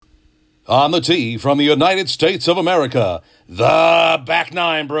On the tee from the United States of America, the Back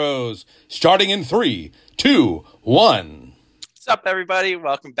Nine Bros, starting in 3, 2, 1. What's up, everybody?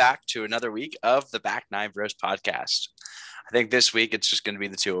 Welcome back to another week of the Back Nine Bros podcast. I think this week it's just going to be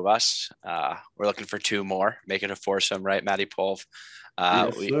the two of us. We're looking for two more, make it a foursome, right, Matty Polv?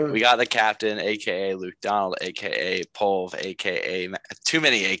 Yes, We got the captain, aka Luke Donald, aka Polv, aka too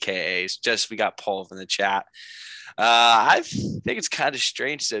many AKAs. Just we got Polv in the chat. I think it's kind of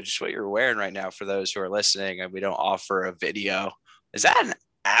strange though, just what you're wearing right now for those who are listening, and we don't offer a video. Is that an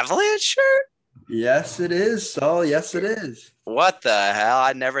Avalanche shirt? Yes, it is. So, yes, it is. What the hell?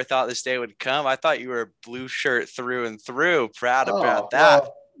 I never thought this day would come. I thought you were a blue shirt through and through. Proud about that.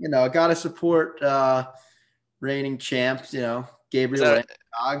 Well, got to support reigning champs, Gabriel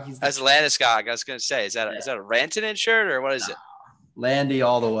Landeskog. That's Landeskog. I was going to say, is that a Rantanen shirt or what is it? Landy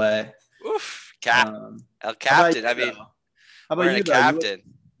all the way. Oof. Captain. I mean, how about you, captain?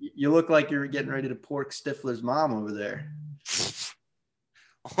 You look like you're getting ready to pork Stifler's mom over there.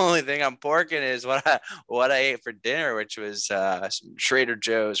 Only thing I'm porking is what I ate for dinner, which was some Trader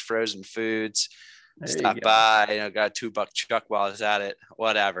Joe's frozen foods. Stopped by, got a $2 chuck while I was at it.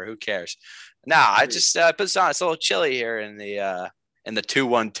 Whatever, who cares? No, I just put this on. It's a little chilly here in the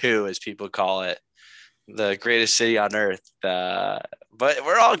 212, as people call it, the greatest city on earth. But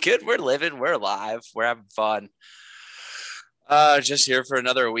we're all good. We're living. We're alive. We're having fun. Just here for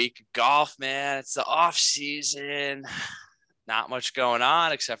another week of golf, man. It's the off season. Not much going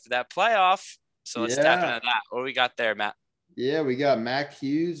on except for that playoff. So let's tap into that. What do we got there, Matt? Yeah, we got Mac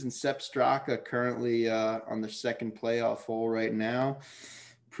Hughes and Sepp Straka currently on their second playoff hole right now.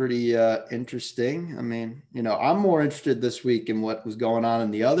 Pretty interesting. I mean, I'm more interested this week in what was going on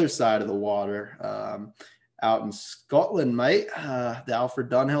the other side of the water out in Scotland, mate. The Alfred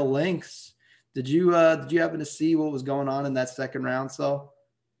Dunhill Links. Did you happen to see what was going on in that second round, so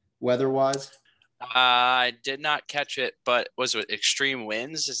weather-wise? I did not catch it, but was it extreme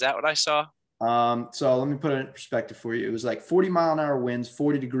winds? Is that what I saw? So let me put it in perspective for you. It was like 40-mile-an-hour winds,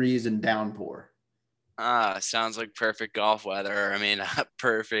 40 degrees, and downpour. Sounds like perfect golf weather. I mean, a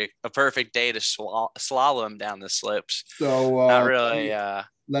perfect day to slalom down the slopes. So not really.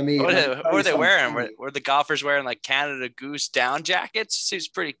 What were they wearing? Were the golfers wearing like Canada Goose down jackets? Seems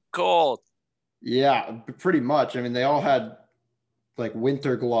pretty cold. Yeah, pretty much. I mean, they all had like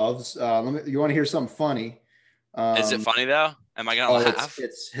winter gloves. You want to hear something funny? Is it funny though? Am I gonna laugh?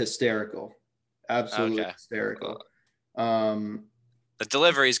 It's hysterical. Absolutely hysterical. Cool. The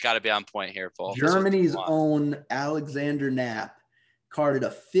delivery's got to be on point here, Paul. Germany's own Alexander Knapp carded a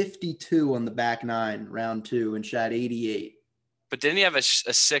 52 on the back nine, round 2, and shot 88. But didn't he have a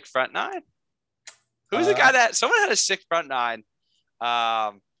sick front nine? Who's the guy that – someone had a sick front nine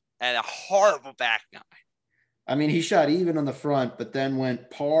and a horrible back nine. I mean, he shot even on the front, but then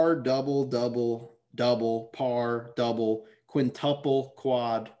went par, double, double, double, par, double, quintuple,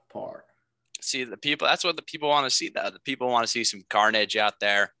 quad, par. See, the people, that's what the people want to see, though. The people want to see some carnage out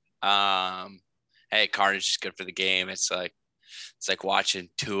there. Hey, carnage is good for the game. It's like watching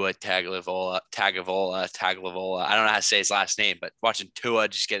Tua Tagovailoa. I don't know how to say his last name, but watching Tua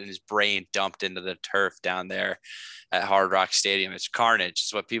just getting his brain dumped into the turf down there at Hard Rock Stadium. It's carnage.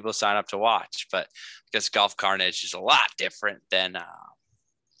 It's what people sign up to watch. But because golf carnage is a lot different than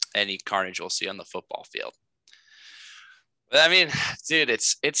any carnage we'll see on the football field. But I mean, dude,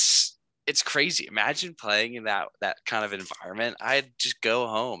 it's crazy. Imagine playing in that kind of environment. I'd just go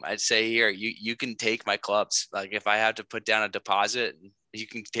home. I'd say, here, you can take my clubs. Like if I have to put down a deposit, you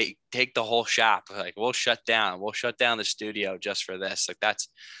can take the whole shop. Like we'll shut down the studio just for this. Like it's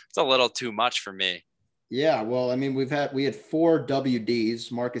a little too much for me. Yeah. Well, I mean, we had 4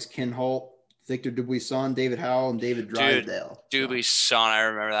 WDs, Marcus Kinholt, Victor Dubuisson, David Howell, and David Drysdale. Dubuisson. I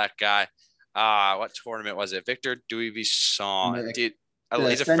remember that guy. What tournament was it? Victor Dubuisson. Dude.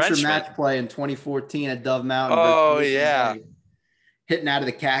 He's a Frenchman. Match play in 2014 at Dove Mountain. Oh, yeah. Hitting out of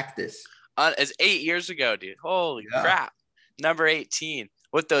the cactus. It's 8 years ago, dude. Holy crap. Number 18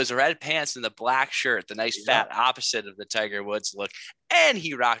 with those red pants and the black shirt, the nice fat opposite of the Tiger Woods look. And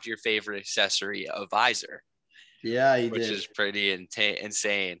he rocked your favorite accessory, a visor. Yeah, he did. Which is pretty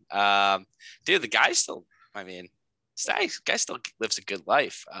insane. Dude, the guy still, this guy still lives a good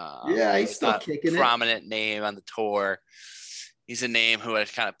life. He's still kicking it. Prominent name on the tour. He's a name who I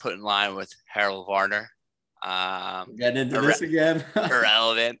kind of put in line with Harold Varner. Getting into this again.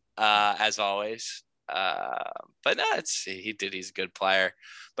 Irrelevant, as always. But no, he's a good player.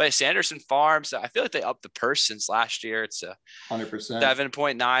 But Sanderson Farms, I feel like they upped the purse since last year. It's a 100%,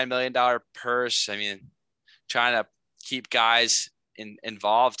 $7.9 million purse. I mean, trying to keep guys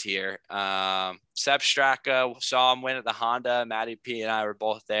involved here. Sepp Straka, saw him win at the Honda. Matty P and I were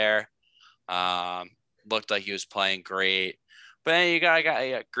both there. Looked like he was playing great. But then you got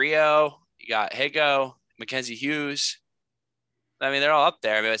Griot, you got Higo, Mackenzie Hughes. I mean, they're all up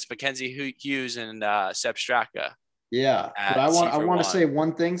there. I mean, it's Mackenzie Hughes and Sepp Straka. Yeah, but I want to say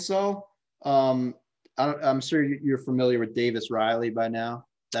one thing. So, I'm sure you're familiar with Davis Riley by now.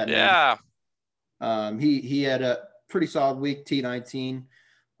 That name. He had a pretty solid week. T19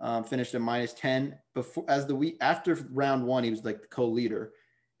 finished at -10. Before as the week after round one, he was like the co-leader,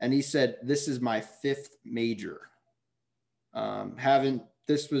 and he said, "This is my 5th major."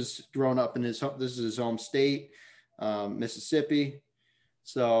 This was grown up in this is his home state, Mississippi.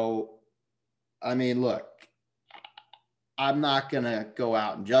 So, I mean, look, I'm not gonna go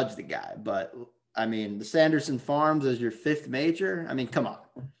out and judge the guy, but I mean, the Sanderson Farms as your 5th major. I mean, come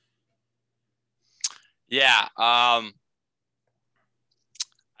on. Yeah. I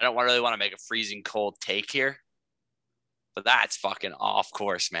don't really want to make a freezing cold take here, but that's fucking off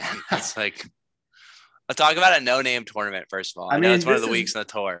course, man. That's like, I'll talk about a no-name tournament, first of all. I know it's one of the weeks on the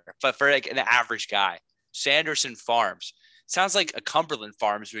tour, but for like an average guy, Sanderson Farms sounds like a Cumberland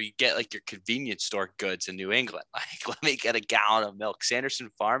Farms where you get like your convenience store goods in New England. Like, let me get a gallon of milk. Sanderson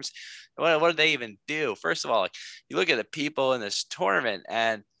Farms, what do they even do? First of all, like, you look at the people in this tournament,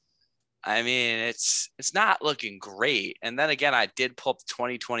 and I mean, it's not looking great. And then again, I did pull up the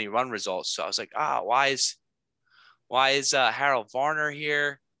 2020 run results, so I was like, why is Harold Varner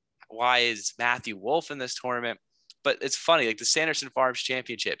here? Why is Matthew Wolf in this tournament? But it's funny, like the Sanderson Farms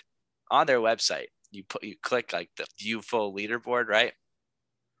Championship on their website, you click like the view full leaderboard, right?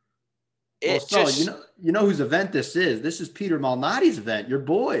 You know whose event this is. This is Peter Malnati's event, your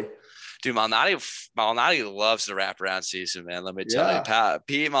boy. Dude, Malnati loves the wraparound season, man. Let me tell you,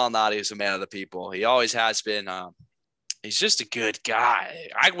 Pete Malnati is a man of the people. He always has been. He's just a good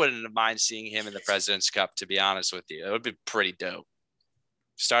guy. I wouldn't mind seeing him in the President's Cup, to be honest with you. It would be pretty dope.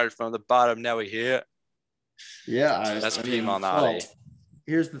 Started from the bottom, now we're here. Yeah, that's Pete Malnati. Well,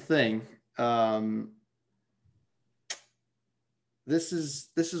 here's the thing. This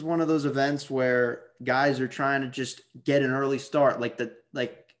is one of those events where guys are trying to just get an early start, like the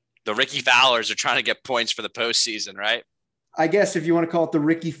Ricky Fowlers are trying to get points for the postseason, right? I guess if you want to call it the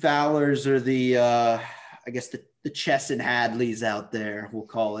Ricky Fowlers or the the Chesson Hadleys out there, we'll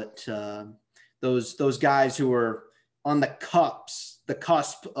call it those guys who are on the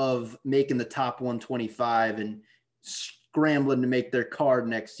cusp of making the top 125 and scrambling to make their card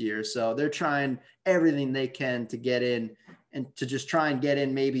next year. So they're trying everything they can to get in and to just try and get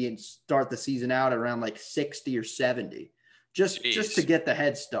in maybe and start the season out around like 60 or 70, just to get the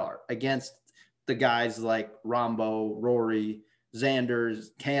head start against the guys like Rombo, Rory, Xanders,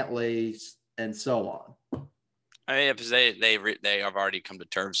 Cantlay, and so on. I mean, because they have already come to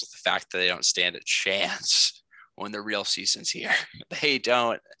terms with the fact that they don't stand a chance when the real season's here. They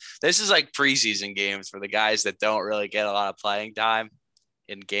don't. This is like preseason games for the guys that don't really get a lot of playing time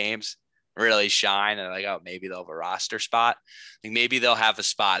in games, really shine, and like, oh, maybe they'll have a roster spot. Like maybe they'll have a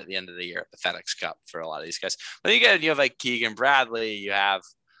spot at the end of the year at the FedEx Cup for a lot of these guys. But you have like Keegan Bradley, you have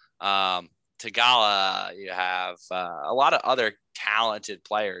Tagala, you have a lot of other talented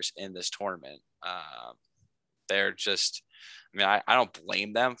players in this tournament. They're just, I mean, I don't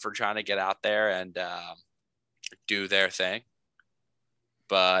blame them for trying to get out there and do their thing.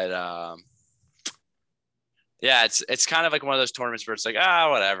 But yeah, it's kind of like one of those tournaments where it's like,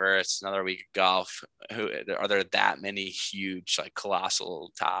 whatever, it's another week of golf. Are there that many huge, like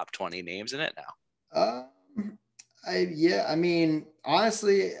colossal top 20 names in it now? I mean,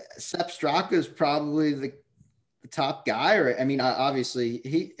 honestly, Sepp Straka is probably the top guy. Or I mean, obviously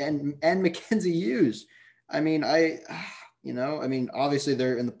he and Mackenzie Hughes. I mean, obviously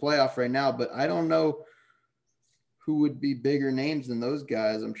they're in the playoff right now, but I don't know who would be bigger names than those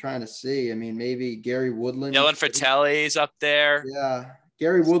guys. I'm trying to see. I mean, maybe Gary Woodland. Dylan Fratelli's up there. Yeah.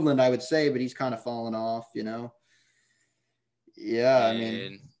 Gary Woodland, I would say, but he's kind of fallen off, you know? Yeah. I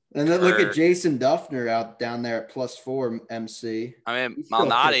mean, and then look at Jason Duffner out down there at +4 MC. I mean,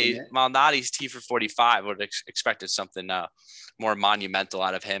 Malnati's T for 45 would have expected something more monumental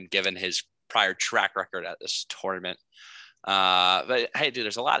out of him, given his prior track record at this tournament. But hey, dude,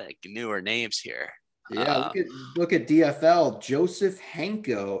 there's a lot of newer names here. Yeah, look at DFL, Joseph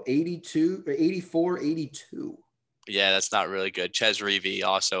Henko, 84, 82. Yeah, that's not really good. Ches Reavie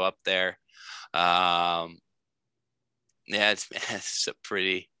also up there. Yeah, it's a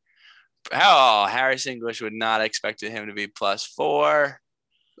pretty. Harris English would not expected him to be +4.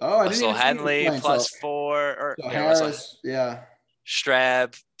 Oh, I Russell Henley +4. Or Harris,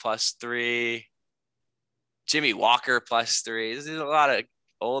 Streb +3. Jimmy Walker +3. There's a lot of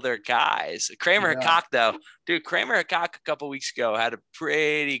older guys. Kramer Hakak, though, dude, Kramer Hakak a couple weeks ago had a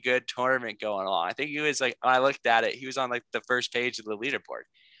pretty good tournament going on. I think he was like, I looked at it, he was on like the first page of the leaderboard.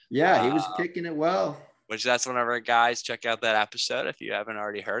 Yeah, he was kicking it well. Which that's one of our guys. Check out that episode if you haven't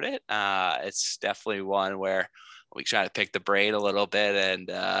already heard it. It's definitely one where we try to pick the brain a little bit,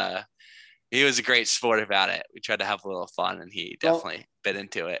 and he was a great sport about it. We tried to have a little fun, and he definitely bit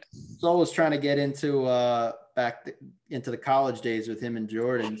into it. So I was trying to get into into the college days with him and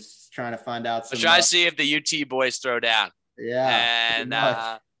Jordan, trying to find out. I'm trying to see if the UT boys throw down. Yeah, and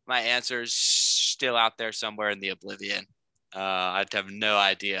my answer is still out there somewhere in the oblivion. I have no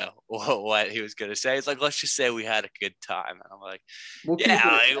idea what he was going to say. It's like, let's just say we had a good time. And I'm like,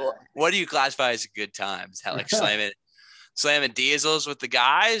 what do you classify as a good time? Is that like slamming diesels with the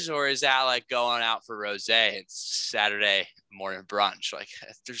guys, or is that like going out for rosé and Saturday morning brunch? Like,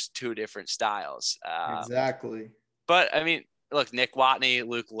 there's two different styles. Exactly. But I mean, look, Nick Watney,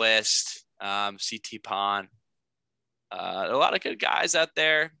 Luke List, CT Pond, a lot of good guys out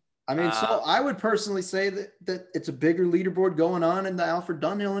there. I mean, so I would personally say that it's a bigger leaderboard going on in the Alfred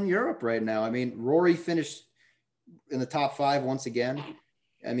Dunhill in Europe right now. I mean, Rory finished in the top 5 once again.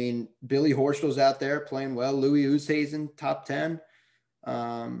 I mean, Billy Horschel's out there playing well. Louis Oosthuizen, top 10.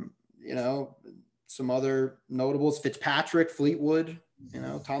 Some other notables, Fitzpatrick, Fleetwood,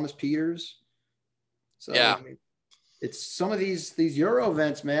 Thomas Peters. So yeah, I mean, it's some of these Euro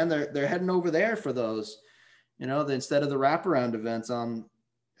events, man. They're heading over there for those, instead of the wraparound events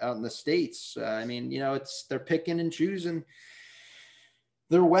out in the States. I mean, they're picking and choosing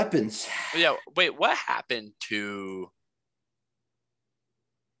their weapons. Yeah. Wait, what happened to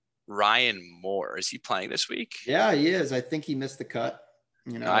Ryan Moore? Is he playing this week? Yeah, he is. I think he missed the cut.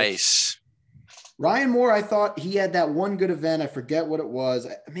 Nice. Ryan Moore, I thought he had that one good event. I forget what it was.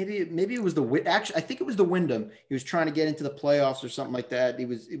 Maybe it was actually, I think it was the Wyndham. He was trying to get into the playoffs or something like that.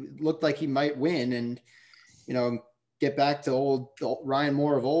 It looked like he might win and, get back to old Ryan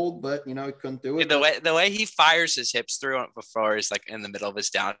Moore of old, but he couldn't do it. The way he fires his hips through it before he's like in the middle of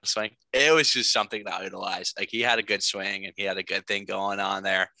his downswing, it was just something that I idolized. Like, he had a good swing and he had a good thing going on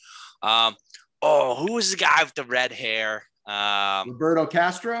there. Who was the guy with the red hair? Roberto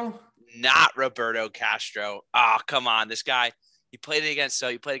Castro? Not Roberto Castro. Oh, come on. This guy, he played against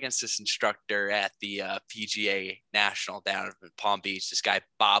this instructor at the PGA National down in Palm Beach. This guy,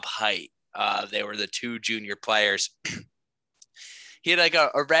 Bob Height. They were the two junior players. He had like a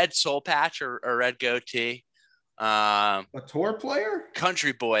red soul patch or a red goatee. A tour player?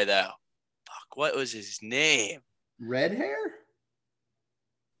 Country boy, though. Fuck, what was his name? Red hair?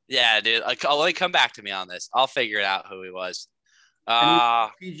 Yeah, dude. Like, let me come back to me on this. I'll figure it out who he was.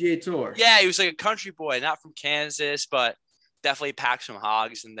 PGA Tour. Yeah, he was like a country boy, not from Kansas, but definitely packed some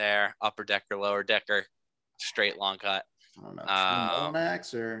hogs in there. Upper decker, lower decker, straight long cut. I don't know.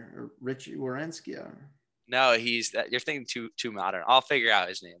 Molinax or Richie Wierenski. No, you're thinking too modern. I'll figure out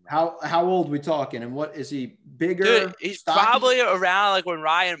his name. How old we talking? And what is he bigger? Dude, he's stocky? Probably around like when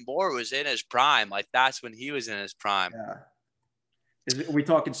Ryan Moore was in his prime. Like, that's when he was in his prime. Yeah. Are we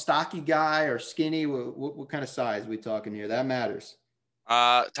talking stocky guy or skinny? What kind of size are we talking here? That matters.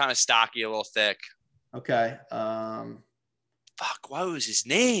 Kind of stocky, a little thick. Okay. Fuck, what was his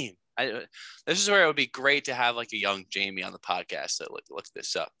name? This is where it would be great to have like a young Jamie on the podcast that look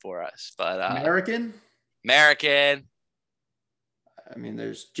this up for us. But American. I mean,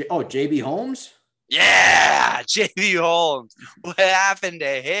 there's JB Holmes. Yeah, JB Holmes. What happened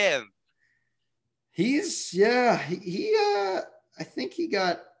to him? He's I think he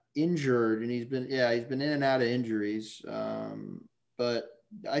got injured and he's been in and out of injuries. But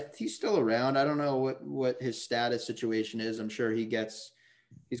he's still around. I don't know what his status situation is. I'm sure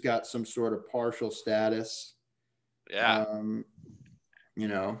he's got some sort of partial status. Yeah.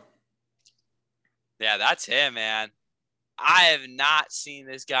 Yeah, that's him, man. I have not seen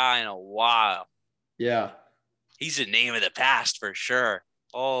this guy in a while. Yeah. He's a name of the past for sure.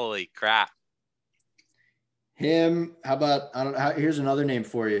 Holy crap. Him. How about, here's another name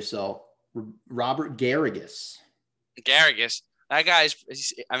for you. So Robert Garrigus. That guy's,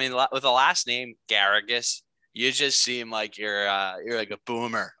 I mean, with the last name Garrigus, you just seem like you're like a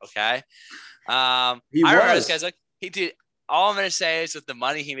boomer. Okay. I remember this guy's like, he did. All I'm going to say is with the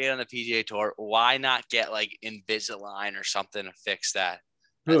money he made on the PGA Tour, why not get like Invisalign or something to fix that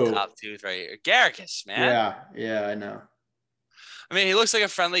top tooth right here? Garrigus, man. Yeah, I know. I mean, he looks like a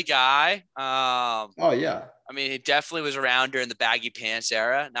friendly guy. Oh, yeah. I mean, he definitely was around during the baggy pants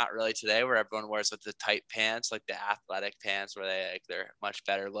era. Not really today, where everyone wears like the tight pants, like the athletic pants, where they're much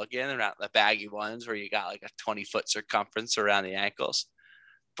better looking. They're not the baggy ones where you got like a 20-foot circumference around the ankles.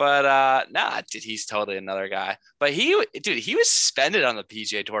 But nah, dude, he's totally another guy. But he was suspended on the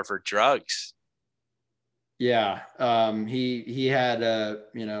PGA Tour for drugs. Yeah, he had a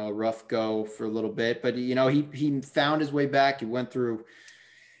rough go for a little bit, but he found his way back. He went through,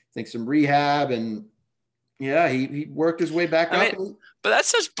 I think, some rehab, and yeah, he worked his way back up. But that's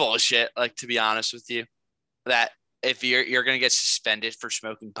such bullshit. Like, to be honest with you, that if you're gonna get suspended for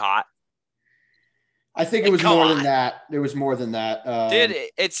smoking pot. I think it was more than that. It was more than that.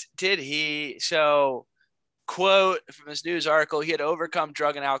 So, quote from this news article, he had overcome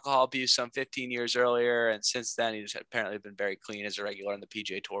drug and alcohol abuse some 15 years earlier, and since then he's apparently been very clean as a regular on the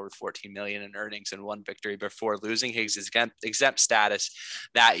PGA Tour with 14 million in earnings and one victory before losing his exempt status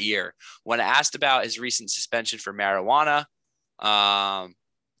that year. When asked about his recent suspension for marijuana,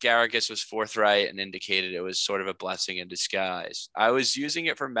 Garrigus was forthright and indicated it was sort of a blessing in disguise. I was using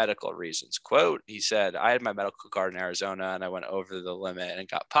it for medical reasons. Quote, he said, I had my medical card in Arizona and I went over the limit and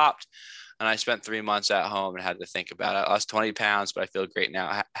got popped. And I spent 3 months at home and had to think about it. I lost 20 pounds, but I feel great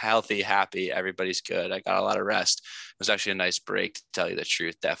now. Healthy, happy. Everybody's good. I got a lot of rest. It was actually a nice break, to tell you the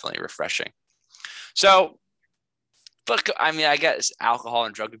truth. Definitely refreshing. So, look, I mean, I guess alcohol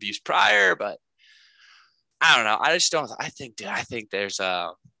and drug abuse prior, but I don't know. I just don't. I think there's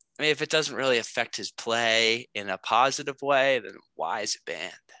if it doesn't really affect his play in a positive way, then why is it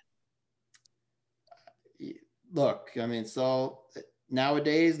banned? Look, I mean, so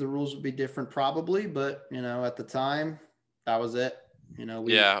nowadays the rules would be different probably, but at the time that was it.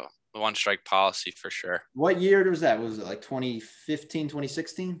 The one strike policy for sure. What year was that? Was it like 2015,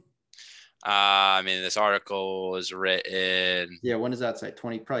 2016? I mean, this article was written. Yeah, when does that say?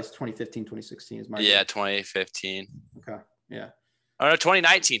 Probably 2015, 2016 is my guess. 2015. Okay. Yeah. Oh no,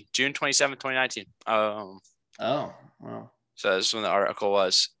 2019, June 27th, 2019. Oh, wow. So this is when the article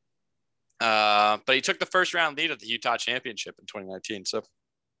was. But he took the first round lead at the Utah Championship in 2019. So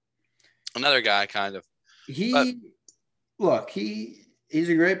another guy, kind of. He's a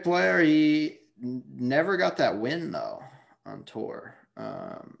great player. He never got that win though on tour.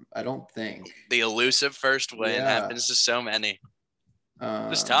 I don't think the elusive first win happens to so many.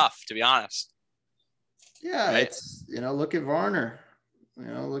 It's tough, to be honest. Yeah, right? It's look at Varner.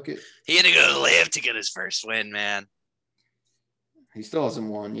 He had to go to LIV to get his first win, man. He still hasn't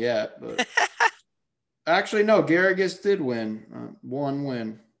won yet, but actually, no. Garrigus did win one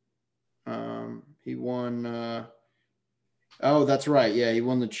win. He won. Oh, that's right. Yeah, he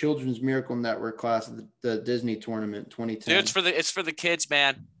won the Children's Miracle Network class of the Disney tournament 2010. Dude, it's for the kids,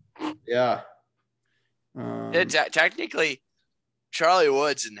 man. Yeah. Technically, Charlie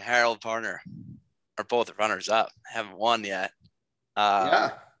Woods and Harold Varner are both runners up. Haven't won yet.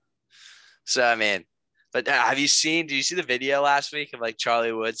 Yeah. So I mean, but did you see the video last week of like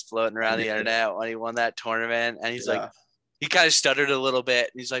Charlie Woods floating around the internet when he won that tournament? And he's like, he kind of stuttered a little bit.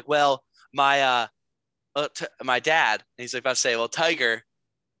 And he's like, well, my dad. And he's like about to say, well, Tiger,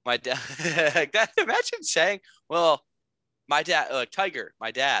 my dad. Like that. Imagine saying, well, my dad, Tiger, my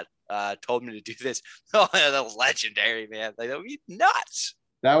dad, told me to do this. Oh, that was legendary, man. Like that would be nuts.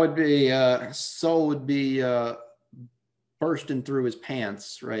 That would be soul would be bursting through his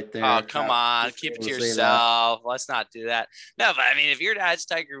pants right there. Oh, come on. Keep it to yourself. Let's not do that. No, but I mean, if your dad's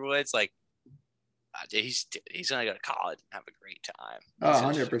Tiger Woods, like, he's going to go to college and have a great time. Oh,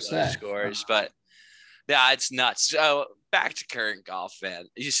 100%. Scores, but yeah, it's nuts. So back to current golf, man.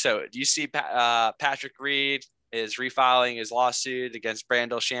 So do you see Patrick Reed is refiling his lawsuit against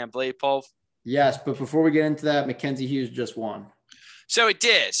Brandel Chamblee? Yes, but before we get into that, Mackenzie Hughes just won. So it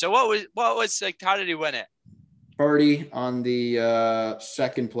did. So what was like? How did he win it? Birdie on the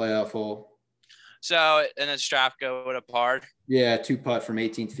second playoff hole. So and then Strafko would have parred. Yeah, 2-putt from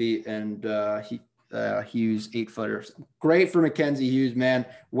 18 feet, and Hughes 8-footer. Great for Mackenzie Hughes, man.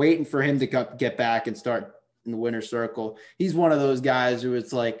 Waiting for him to get back and start in the winner's circle. He's one of those guys who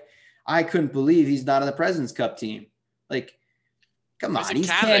it's like, I couldn't believe he's not on the President's Cup team. Like, come on, he's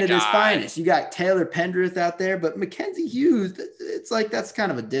Canada's finest. You got Taylor Pendrith out there, but Mackenzie Hughes, it's like that's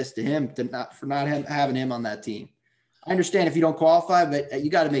kind of a diss to him for not having him on that team. I understand if you don't qualify, but you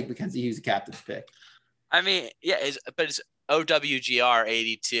got to make Mackenzie Hughes a captain's pick. I mean, yeah, but it's OWGR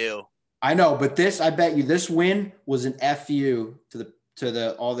 82. I know, but I bet you this win was an FU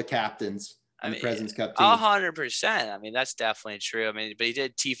to all the captains on the President's Cup team. 100%. I mean, that's definitely true. I mean, but he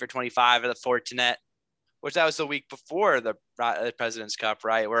did T for 25 at the Fortinet, which that was the week before the President's Cup,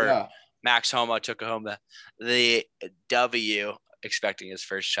 right? Where Max Homa took home the W, expecting his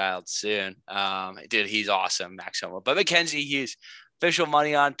first child soon. Dude, he's awesome, Max Homa. But Mackenzie Hughes, official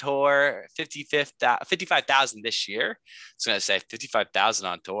money on tour, 55,000 this year. I was gonna say 55,000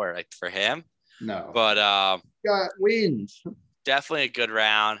 on tour, like for him. No, but got wins. definitely a good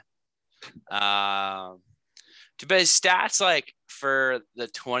round. But his stats, like, for the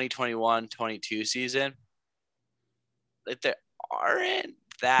 2021-22 season, like, they aren't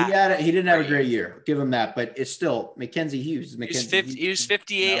that. He didn't have a great. great year. Give him that, but it's still Mackenzie Hughes. He was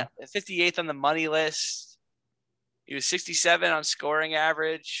 58th on the money list. He was 67 on scoring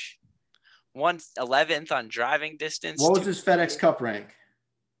average, 11th on driving distance. What was his FedEx Cup rank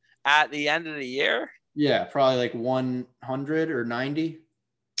at the end of the year? Yeah, probably like 100 or 90.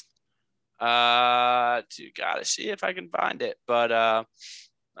 Gotta see if I can find it, but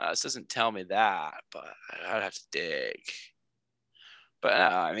this doesn't tell me that, but I'd have to dig. But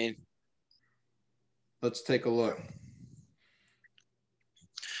I mean, let's take a look.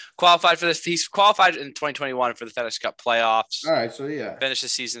 He's qualified in 2021 for the FedEx Cup playoffs. All right, so yeah, finished the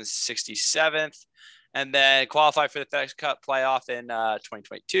season 67th, and then qualified for the FedEx Cup playoff in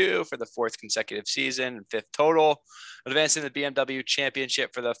 2022 for the 4th consecutive season and 5th total, advancing the BMW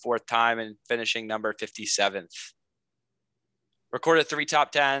Championship for the 4th time and finishing number 57th. Recorded 3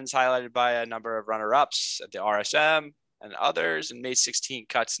 top 10s, highlighted by a number of runner-ups at the RSM and others, and made 16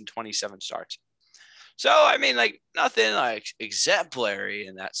 cuts and 27 starts. So, I mean, like, nothing like exemplary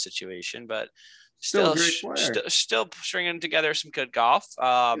in that situation, but still stringing together some good golf.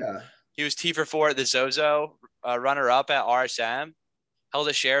 He was T for 4 at the Zozo, runner-up at RSM, held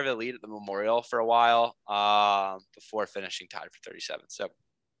a share of the lead at the Memorial for a while before finishing tied for 37th. So,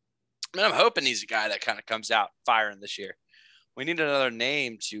 I mean, I'm hoping he's a guy that kind of comes out firing this year. We need another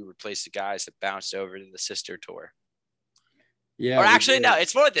name to replace the guys that bounced over to the sister tour. Yeah. Or actually, no,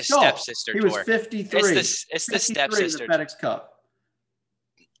 it's more like the stepsister tour. He was 53. It's the stepsister. The FedEx Cup.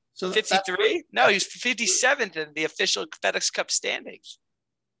 So 53? No, he was 57th in the official FedEx Cup standings.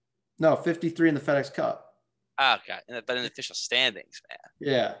 No, 53 in the FedEx Cup. Oh, okay, but in the official standings, man.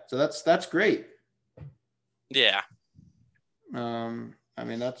 Yeah, so that's great. Yeah. I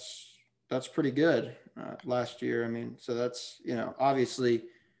mean, that's pretty good last year. I mean, so that's, obviously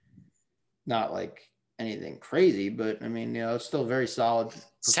not like anything crazy, but I mean, it's still very solid.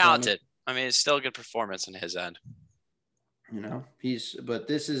 It's talented. I mean, it's still a good performance on his end. But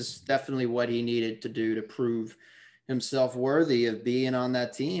this is definitely what he needed to do to prove himself worthy of being on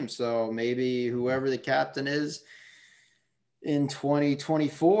that team. So maybe whoever the captain is in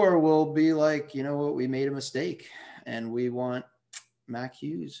 2024 will be like, you know what, we made a mistake and we want Mac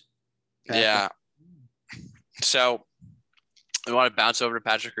Hughes. Yeah. So we want to bounce over to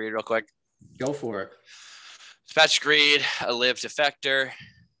Patrick Reed real quick. Go for it. Patrick Reed, a LIV defector,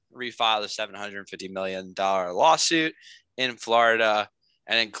 refiled a $750 million lawsuit in Florida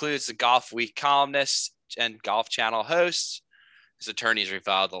and includes the Golf Week columnist and Golf Channel hosts. His attorneys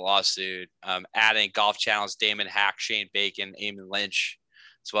refiled the lawsuit, adding Golf Channel's Damon Hack, Shane Bacon, Eamon Lynch,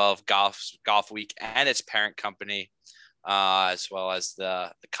 as well as Golf Week and its parent company, as well as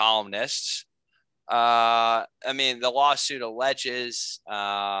the columnists. I mean, the lawsuit alleges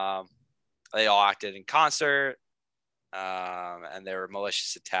they all acted in concert, and there were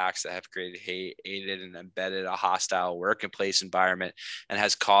malicious attacks that have created hate, aided, and embedded a hostile workplace environment and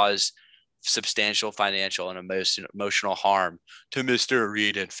has caused substantial financial and emotional harm to Mr.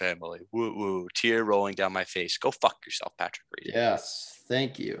 Reed and family. Woo woo, tear rolling down my face. Go fuck yourself, Patrick Reed. Yes,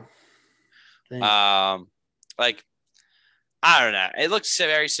 thank you. Like, I don't know. It looks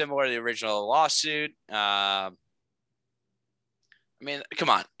very similar to the original lawsuit. I mean, come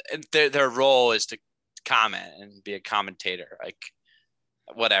on. Their role is to comment and be a commentator. Like,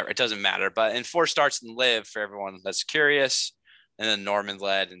 whatever. It doesn't matter. But in 4 starts in LIV, for everyone that's curious, and then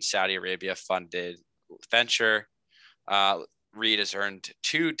Norman-led and Saudi Arabia-funded venture, Reed has earned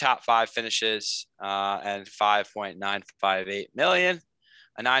 2 top 5 finishes and $5.958 million.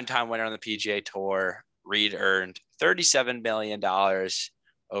 A 9-time winner on the PGA Tour. Reed earned $37 million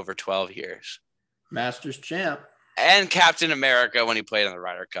over 12 years. Masters champ. And Captain America when he played in the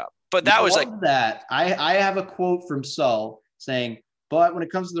Ryder Cup. But that was like that. I have a quote from Sull saying, but when it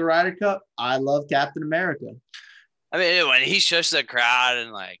comes to the Ryder Cup, I love Captain America. I mean, when he shushed the crowd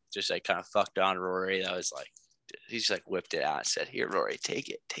and just kind of fucked on Rory, that was like, he just like whipped it out and said, "Here, Rory, take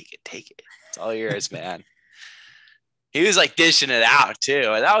it. It's all yours, man." He was like dishing it out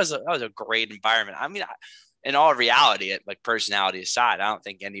too, and that was a great environment. I mean, in all reality, like personality aside, I don't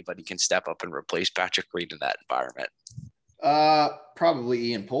think anybody can step up and replace Patrick Reed in that environment.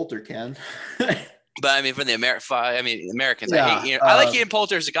 Probably Ian Poulter can. But I mean, for the Americans, yeah, I like Ian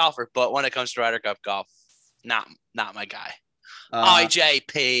Poulter as a golfer, but when it comes to Ryder Cup golf, not my guy.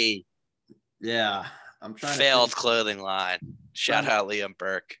 IJP. Yeah, I'm trying. Failed clothing line. Shout out Liam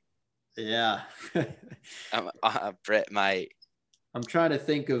Burke. Yeah. Brett might. I'm trying to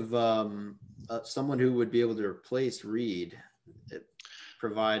think of someone who would be able to replace Reed.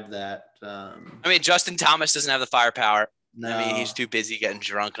 provide that. I mean, Justin Thomas doesn't have the firepower. No. I mean, he's too busy getting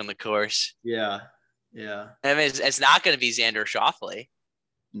drunk on the course. Yeah. I mean, it's not going to be Xander Schauffele.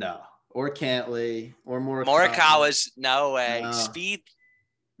 No. Or Cantley or Morikawa's no way. No. Speed.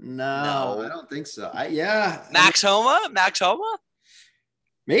 No, I don't think so. Max Homa.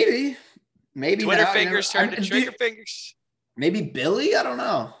 Maybe Twitter now, fingers turned to trigger fingers. Maybe Billy. I don't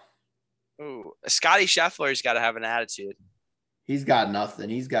know. Ooh, Scotty Scheffler's got to have an attitude. He's got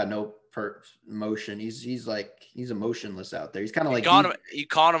nothing. He's got no emotion. He's emotionless out there. He's kind of like you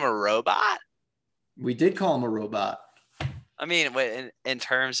called him a robot. We did call him a robot. I mean, in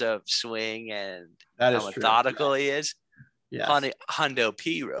terms of swing and that how methodical he is. Yeah. Hundo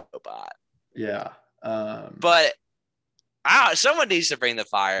P robot. Yeah. But someone needs to bring the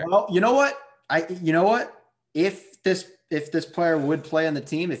fire. Well, you know what? If this player would play on the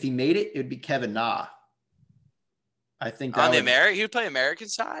team, if he made it, it would be Kevin Na. I think on he would play American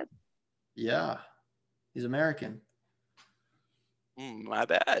side. Yeah, he's American. My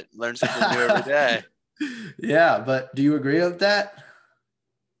bad. Learn something new every day. Yeah, but do you agree with that?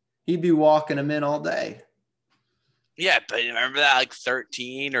 He'd be walking him in all day. Yeah, but remember that like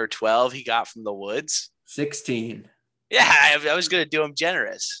 13 or 12 he got from the woods? 16. Yeah, I was going to do him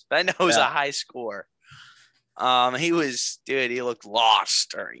generous. But I know it was a high score. He looked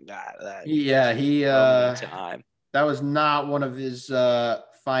lost during that. Time. That was not one of his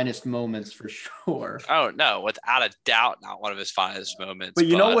finest moments for sure. Oh, no, without a doubt, not one of his finest moments. But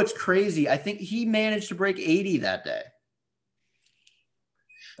you know what's crazy? I think he managed to break 80 that day.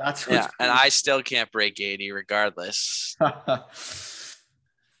 That's and I still can't break 80 regardless. No,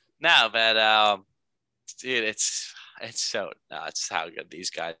 but dude, it's so nuts how good these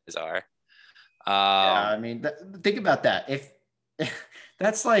guys are. I mean, think about that. If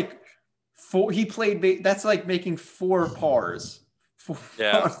that's like that's like making 4 pars.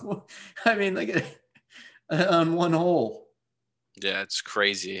 I mean, like on one hole. Yeah, it's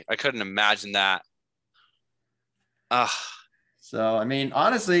crazy. I couldn't imagine that. So, I mean,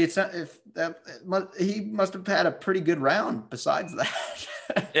 honestly, he must have had a pretty good round besides that.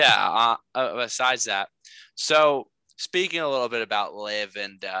 Yeah. Besides that. So speaking a little bit about LIV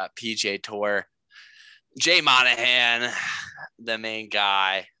and PGA Tour, Jay Monahan, the main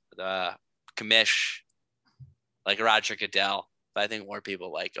guy, the commish, like Roger Goodell, but I think more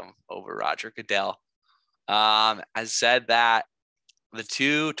people like him over Roger Goodell, has said that the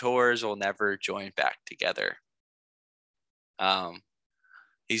two tours will never join back together.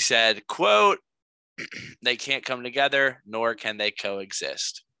 He said, quote, they can't come together, nor can they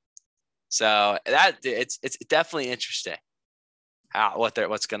coexist. So it's definitely interesting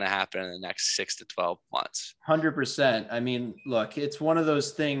what's going to happen in the next 6 to 12 months. 100%. I mean, look, it's one of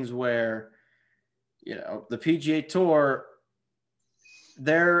those things where, the PGA Tour,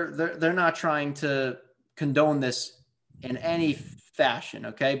 they're not trying to condone this in any fashion,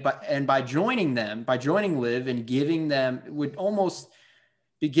 okay? But by joining LIV and giving them, would almost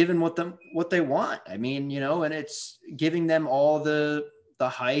be given what they want. I mean, and it's giving them all the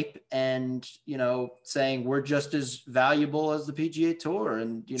hype and, saying we're just as valuable as the PGA Tour.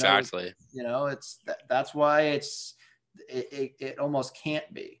 And, exactly, that's why it almost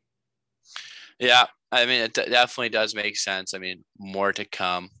can't be. Yeah. I mean, it definitely does make sense. I mean, more to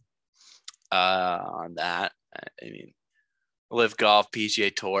come on that. I mean, LIV Golf,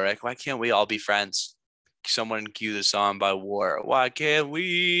 PGA Tour, like, why can't we all be friends? Someone cue the song by War. Why can't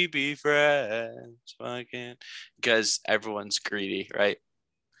we be friends? Why can't? Because everyone's greedy, right?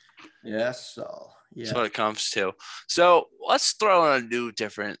 Yes. So yeah, that's what it comes to. So let's throw in a new,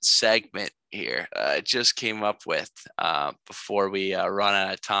 different segment here. I just came up with before we run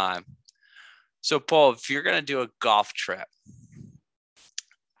out of time. So Paul, if you're gonna do a golf trip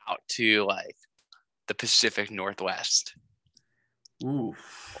out to like the Pacific Northwest, ooh,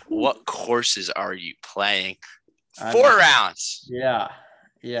 what courses are you playing? 4 rounds. Yeah.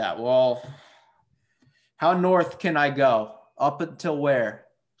 Well, how north can I go? Up until where?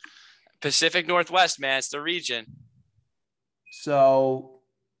 Pacific Northwest, man. It's the region. So,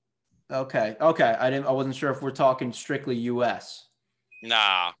 okay. I wasn't sure if we're talking strictly U.S.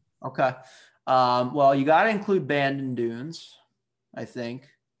 Nah. Okay. Well, you got to include Bandon Dunes, I think.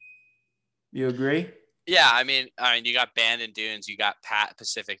 You agree? Yeah, I mean, you got Bandon Dunes, you got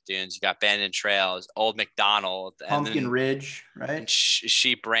Pacific Dunes, you got Bandon Trails, Old McDonald, Pumpkin Ridge, right? And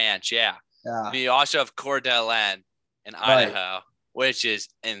Sheep Ranch, yeah. Yeah. You also have Coeur d'Alene in Idaho, which is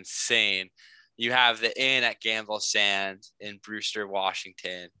insane. You have the Inn at Gamble Sand in Brewster,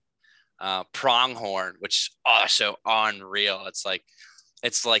 Washington. Pronghorn, which is also unreal.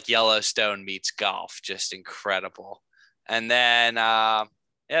 It's like Yellowstone meets golf, just incredible. And then,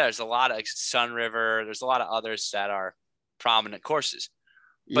 there's a lot of like Sun River. There's a lot of others that are prominent courses.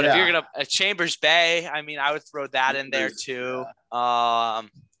 But if you're going to Chambers Bay, I mean, I would throw that in there too. All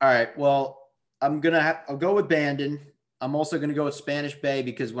right. Well, I'll go with Bandon. I'm also going to go with Spanish Bay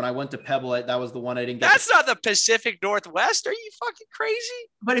because when I went to Pebble, that was the one I didn't get. That's not the Pacific Northwest. Are you fucking crazy?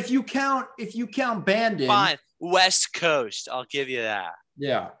 But if you count Bandon, fine, West Coast, I'll give you that.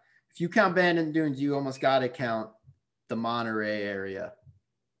 Yeah, if you count Bandon Dunes, you almost got to count the Monterey area.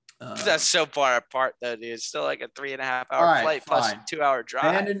 That's so far apart, though, dude. It's still like a 3.5-hour flight plus a 2-hour drive.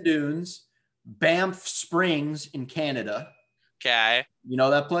 Bandon Dunes, Banff Springs in Canada. Okay. You know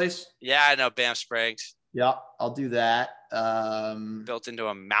that place? Yeah, I know Banff Springs. Yeah, I'll do that. Built into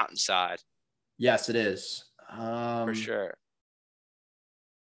a mountainside. Yes, it is. For sure.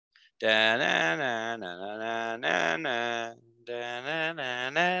 Come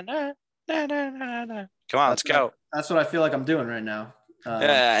on, let's go. That's what I feel like I'm doing right now.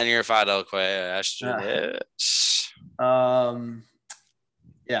 And you're Fido question.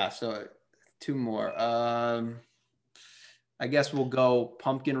 Yeah, so 2 more. I guess we'll go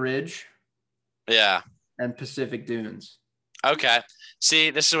Pumpkin Ridge. Yeah. And Pacific Dunes. Okay. See,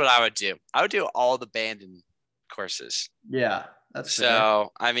 this is what I would do. I would do all the Bandon courses. Yeah, that's so fair.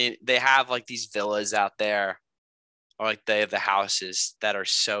 I mean, they have like these villas out there, or like they have the houses that are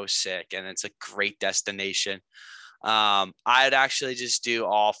so sick, and it's a great destination. I'd actually just do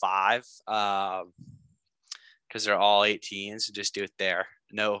all 5 because they're all 18s and just do it there.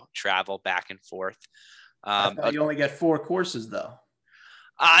 No travel back and forth. You only get 4 courses though.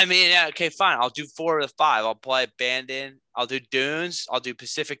 I mean, yeah, okay, fine. I'll do 4 of the 5. I'll play Bandon. I'll do Dunes. I'll do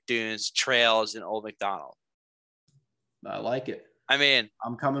Pacific Dunes, Trails, and Old McDonald. I like it. I mean,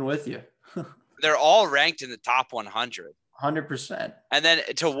 I'm coming with you. They're all ranked in the top 100. 100%. And then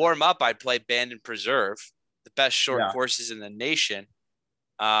to warm up, I'd play Bandon Preserve, the best short courses in the nation.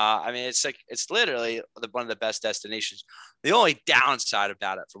 I mean, it's literally one of the best destinations. The only downside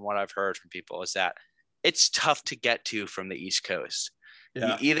about it, from what I've heard from people, is that it's tough to get to from the East Coast.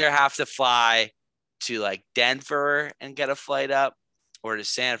 Yeah. You either have to fly to like Denver and get a flight up, or to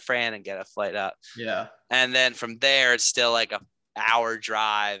San Fran and get a flight up. Yeah. And then from there, it's still like a hour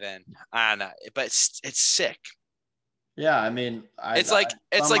drive, and I don't know, but it's sick. Yeah, I mean, it's like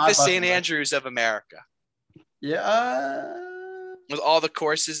the St. Andrews of America. Yeah. With all the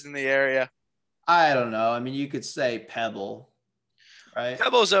courses in the area. I don't know. I mean, you could say Pebble, right?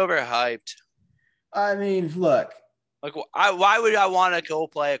 Pebble's overhyped. I mean, look. Like, why would I want to go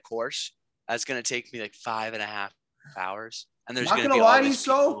play a course that's going to take me like 5.5 hours? And there's going to be lie to you.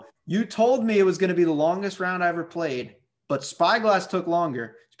 So you told me it was going to be the longest round I ever played, but Spyglass took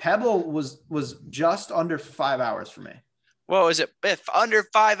longer. Pebble was just under 5 hours for me. What was it? If under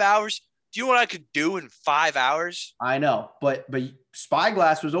 5 hours? Do you know what I could do in 5 hours? I know, but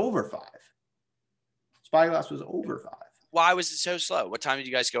Spyglass was over 5. Spyglass was over 5. Why was it so slow? What time did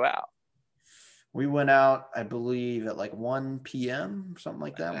you guys go out? We went out, I believe, at like 1 p.m., something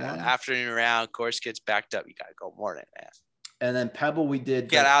like that. Afternoon round, course gets backed up. You got to go morning, man. And then Pebble, we did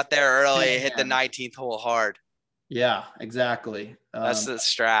get out there early, hit the 19th hole hard. Yeah, exactly. That's the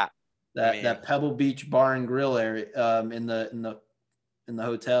strat. That Pebble Beach Bar and Grill area in the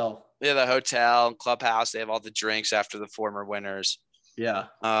hotel. Yeah, the hotel and clubhouse. They have all the drinks after the former winners. Yeah.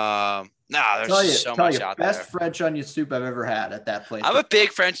 There's so much out there. Best French onion soup I've ever had at that place. I'm a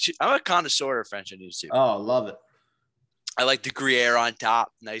connoisseur of French onion soup. Oh, love it. I like the Gruyere on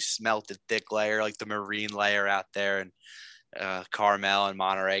top, nice melted thick layer, like the marine layer out there in Carmel and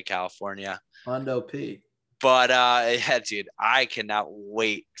Monterey, California. Hondo P. But yeah, dude, I cannot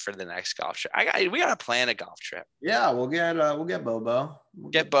wait for the next golf trip. We gotta plan a golf trip. Yeah, we'll get Bobo.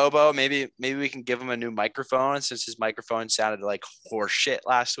 Get Bobo. Maybe we can give him a new microphone, since his microphone sounded like horse shit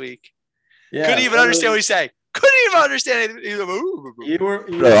last week. Yeah, couldn't even understand what he said. Couldn't even understand anything. It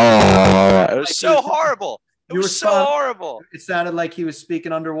was so horrible. It was so horrible. It sounded like he was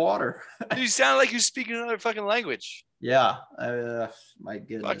speaking underwater. He sounded like he was speaking another fucking language. Yeah, my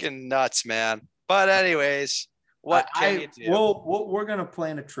goodness. Fucking nuts, man. But anyways, what can you do? We're gonna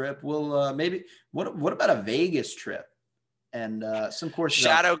plan a trip. We'll maybe what about a Vegas trip and some courses?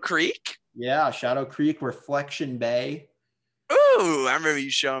 Shadow Creek. Yeah, Shadow Creek, Reflection Bay. Ooh, I remember you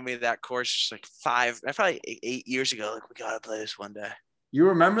showing me that course like 8 years ago. Like, we gotta play this one day. You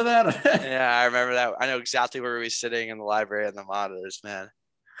remember that? Yeah, I remember that. I know exactly where we were sitting in the library and the monitors, man.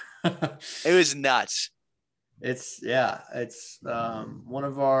 It was nuts. It's one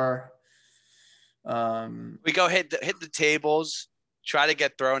of our. We go hit the tables, try to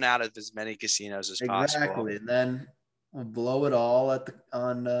get thrown out of as many casinos as possible. Exactly. And then We'll blow it all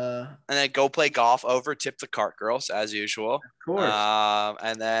on. And then go play golf over, tip the cart girls as usual. Of course.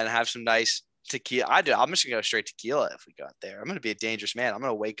 And then have some nice tequila. I'm just gonna go straight tequila if we got there. I'm gonna be a dangerous man. I'm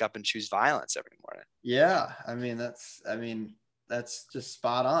gonna wake up and choose violence every morning. Yeah, I mean that's just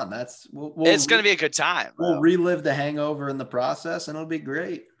spot on. It's gonna be a good time. We'll relive the hangover in the process, and it'll be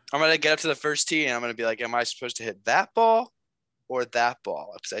great. I'm gonna get up to the first tee, and I'm gonna be like, "Am I supposed to hit that ball or that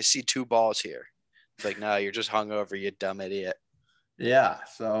ball?" Because I see two balls here. It's like, no, you're just hungover, you dumb idiot. Yeah,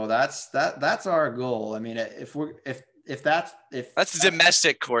 so that's our goal. I mean, if that's the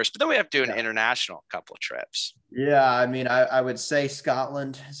domestic course, but then we have to do an international couple of trips. Yeah, I mean, I would say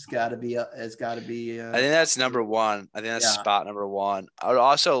Scotland has got to be. I think that's number one. I think that's spot number one. I would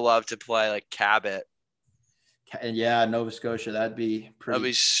also love to play like Cabot. And yeah, Nova Scotia, that'd be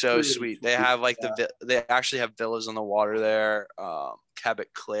so sweet. They have like they actually have villas on the water there.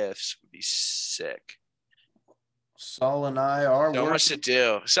 Cabot Cliffs would be sick. Saul and I are so much to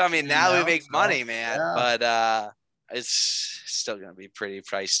do. So I mean, now we make money, man. Yeah. But it's still gonna be pretty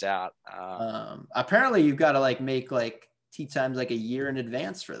priced out. Apparently, you've got to like make like tee times like a year in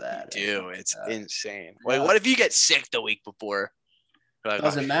advance for that. It's insane. Like, what if you get sick the week before? Like,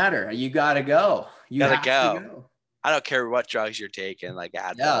 doesn't matter. You gotta go. You gotta go. I don't care what drugs you're taking, like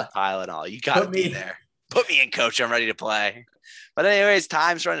Advil, Tylenol. You gotta be there. Put me in, coach. I'm ready to play. But anyways,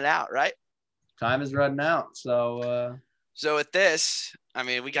 time's running out, right? Time is running out. So with this, I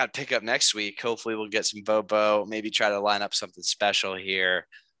mean, we got to pick up next week. Hopefully we'll get some Bobo, maybe try to line up something special here.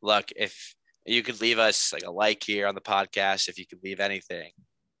 Look, if you could leave us like a like here on the podcast, if you could leave anything,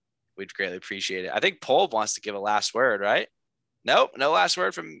 we'd greatly appreciate it. I think Polb wants to give a last word, right? Nope. No last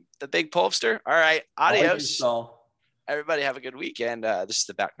word from the big Polbster. All right. Adios. Everybody have a good weekend. This is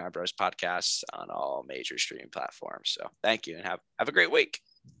the Back Nine Bros podcast on all major streaming platforms. So thank you and have a great week.